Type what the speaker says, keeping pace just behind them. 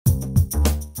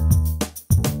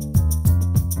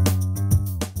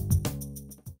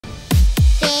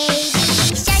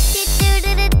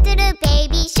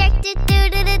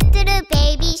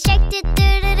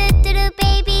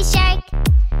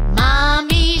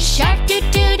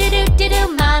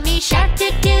mommy shark,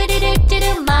 do do do do do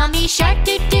do, mommy shark,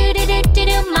 do do do do do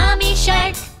do, mommy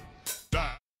shark.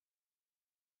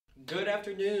 Good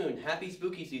afternoon. Happy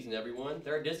spooky season, everyone.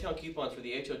 There are discount coupons for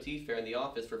the HOT fair in the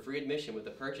office for free admission with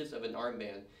the purchase of an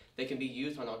armband. They can be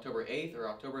used on October 8th or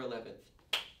October 11th.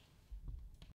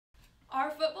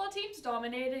 Our football teams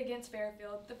dominated against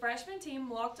Fairfield. The freshman team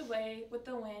walked away with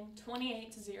the win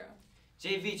 28-0.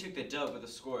 JV took the dub with a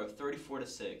score of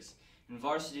 34-6, and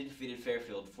varsity defeated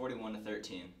Fairfield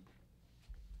 41-13.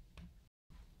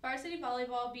 Varsity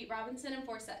volleyball beat Robinson in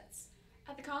 4 sets.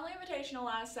 At the Conley Invitational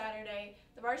last Saturday,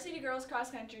 the varsity girls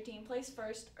cross country team placed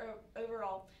first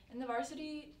overall, and the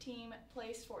varsity team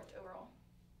placed fourth overall.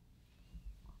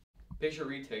 Picture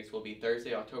retakes will be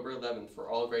Thursday, October 11th for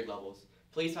all grade levels.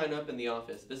 Please sign up in the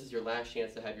office. This is your last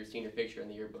chance to have your senior picture in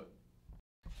the yearbook.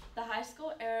 The high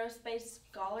school aerospace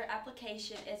scholar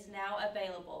application is now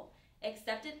available.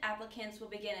 Accepted applicants will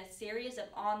begin a series of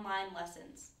online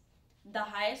lessons. The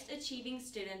highest achieving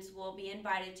students will be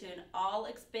invited to an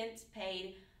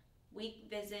all-expense-paid week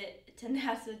visit to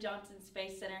NASA Johnson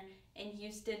Space Center in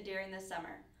Houston during the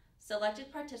summer.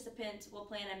 Selected participants will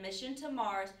plan a mission to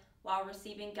Mars while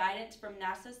receiving guidance from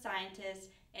NASA scientists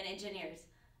and engineers.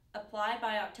 Apply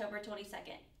by October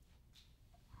 22nd.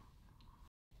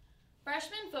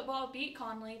 Freshman football beat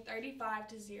Conley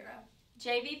 35-0.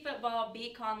 JV football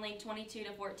beat Conley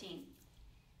 22-14.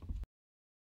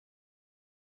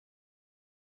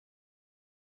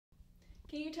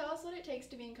 Can you tell us what it takes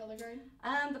to be in color guard?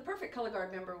 The perfect color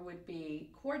guard member would be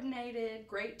coordinated,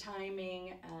 great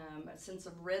timing, a sense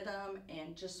of rhythm,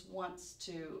 and just wants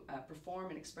to perform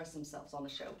and express themselves on the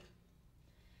show.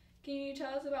 Can you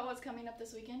tell us about what's coming up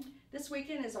this weekend? This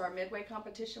weekend is our midway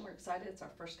competition. We're excited. It's our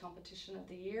first competition of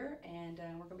the year, and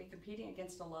we're going to be competing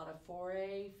against a lot of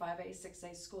 4A, 5A,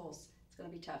 6A schools. It's going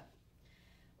to be tough.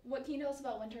 What can you tell us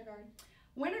about Winter Guard?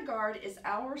 Winter Guard is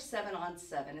our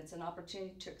 7-on-7. It's an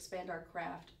opportunity to expand our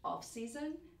craft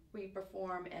off-season. We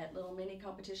perform at little mini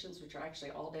competitions, which are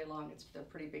actually all day long. They're a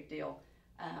pretty big deal,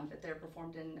 but they're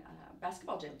performed in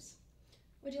basketball gyms.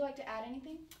 Would you like to add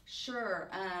anything? Sure.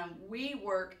 We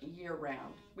work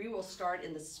year-round. We will start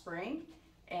in the spring,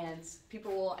 and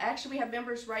people will, actually we have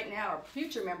members right now, or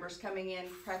future members coming in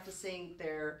practicing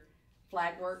their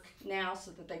flag work now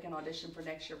so that they can audition for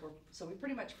next year. So we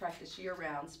pretty much practice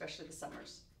year-round, especially the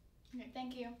summers. Okay,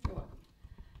 thank you. You're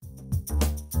welcome.